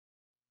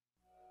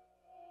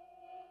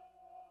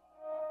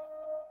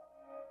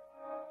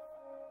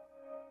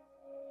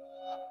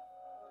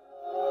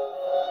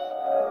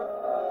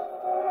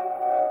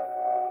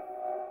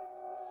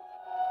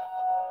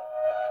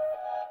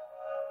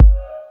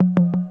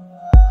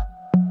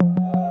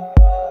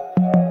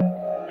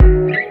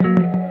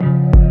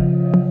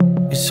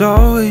There's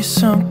always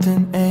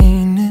something,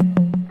 ain't it,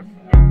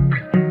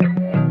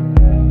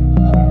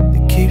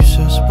 that keeps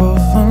us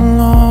both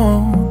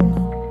alone.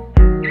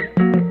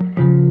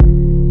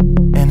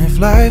 And if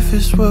life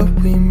is what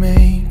we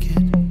make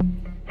it,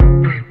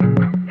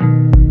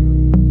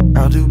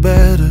 I'll do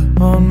better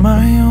on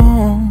my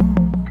own.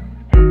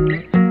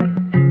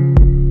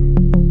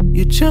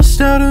 You're just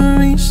out of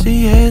reach,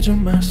 the edge of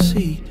my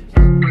seat.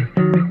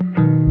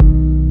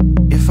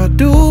 If I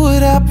do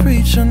what I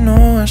preach, I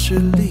know I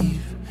should leave.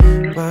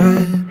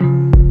 But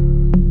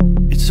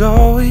it's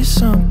always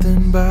something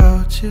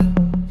about you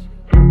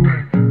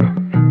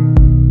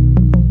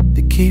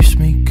that keeps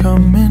me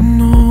coming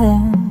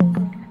home.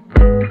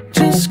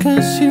 Just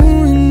 'cause you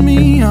and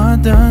me are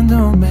done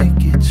don't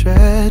make it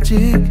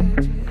tragic.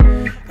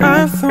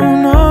 I've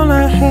thrown all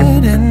I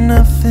had and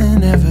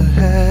nothing ever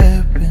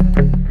happened.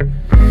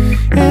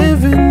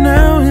 Every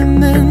now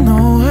and then,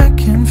 though, I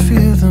can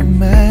feel the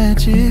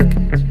magic.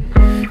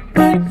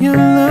 But your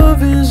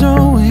love is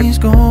always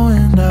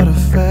going out of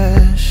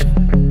fashion.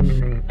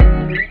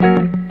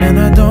 And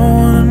I don't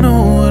wanna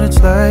know what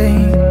it's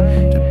like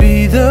to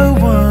be the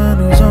one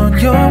who's on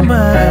your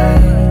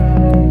mind.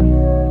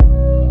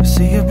 I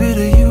see a bit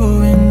of you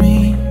in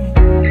me.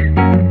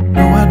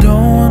 No, I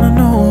don't wanna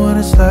know what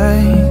it's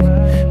like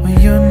when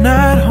you're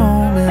not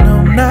home and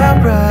I'm not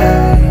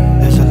right.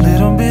 There's a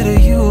little bit of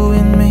you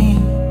in me.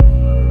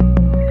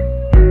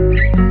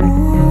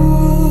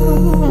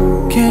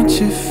 Ooh, can't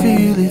you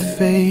feel it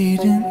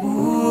fading?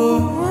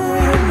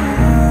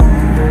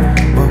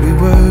 What we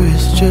were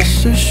is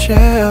just a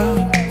shell.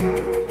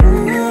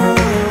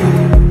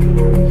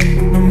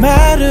 No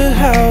matter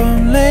how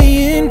I'm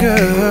laying,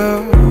 girl,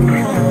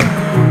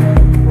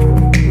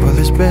 well,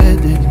 this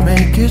bed didn't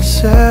make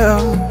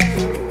itself.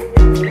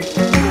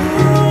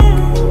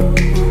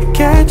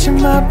 Catching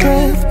my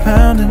breath,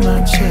 pounding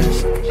my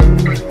chest.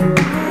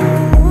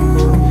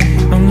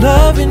 I'm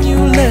loving you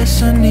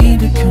less, I need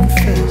to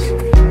confess.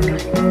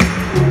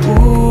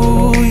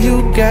 Ooh, you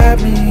got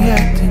me